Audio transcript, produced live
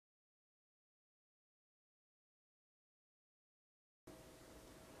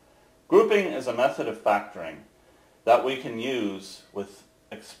Grouping is a method of factoring that we can use with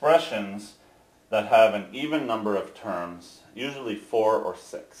expressions that have an even number of terms, usually 4 or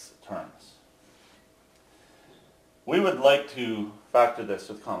 6 terms. We would like to factor this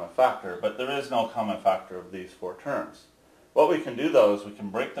with common factor, but there is no common factor of these 4 terms. What we can do though is we can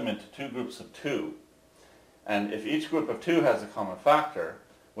break them into 2 groups of 2, and if each group of 2 has a common factor,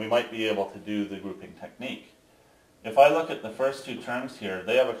 we might be able to do the grouping technique. If I look at the first 2 terms here,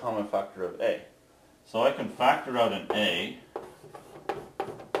 they have a common factor of a. So I can factor out an a,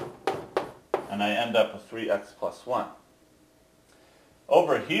 and I end up with 3x plus 1.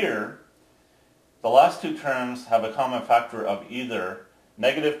 Over here, the last 2 terms have a common factor of either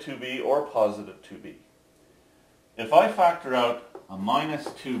negative 2b or positive 2b. If I factor out a minus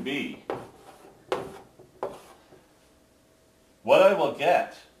 2b, what I will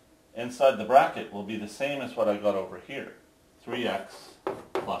get inside the bracket will be the same as what I got over here, 3x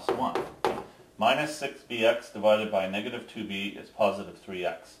plus 1. Minus 6bx divided by negative 2b is positive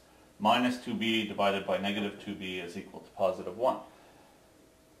 3x. Minus 2b divided by negative 2b is equal to positive 1.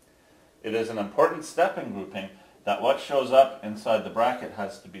 It is an important step in grouping that what shows up inside the bracket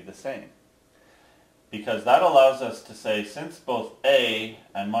has to be the same. Because that allows us to say, since both a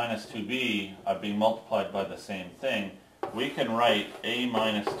and minus 2b are being multiplied by the same thing, we can write a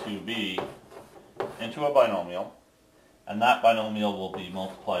minus 2b into a binomial, and that binomial will be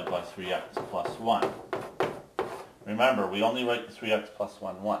multiplied by 3x plus 1. Remember, we only write the 3x plus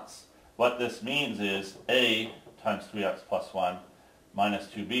 1 once. What this means is a times 3x plus 1 minus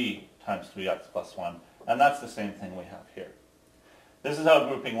 2b times 3x plus 1, and that's the same thing we have here. This is how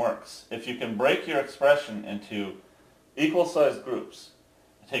grouping works. If you can break your expression into equal-sized groups,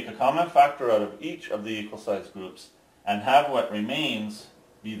 take a common factor out of each of the equal-sized groups, and have what remains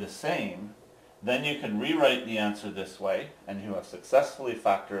be the same, then you can rewrite the answer this way, and you have successfully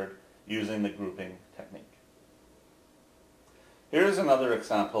factored using the grouping technique. Here's another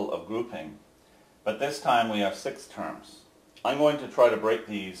example of grouping, but this time we have 6 terms. I'm going to try to break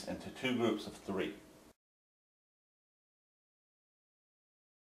these into 2 groups of 3.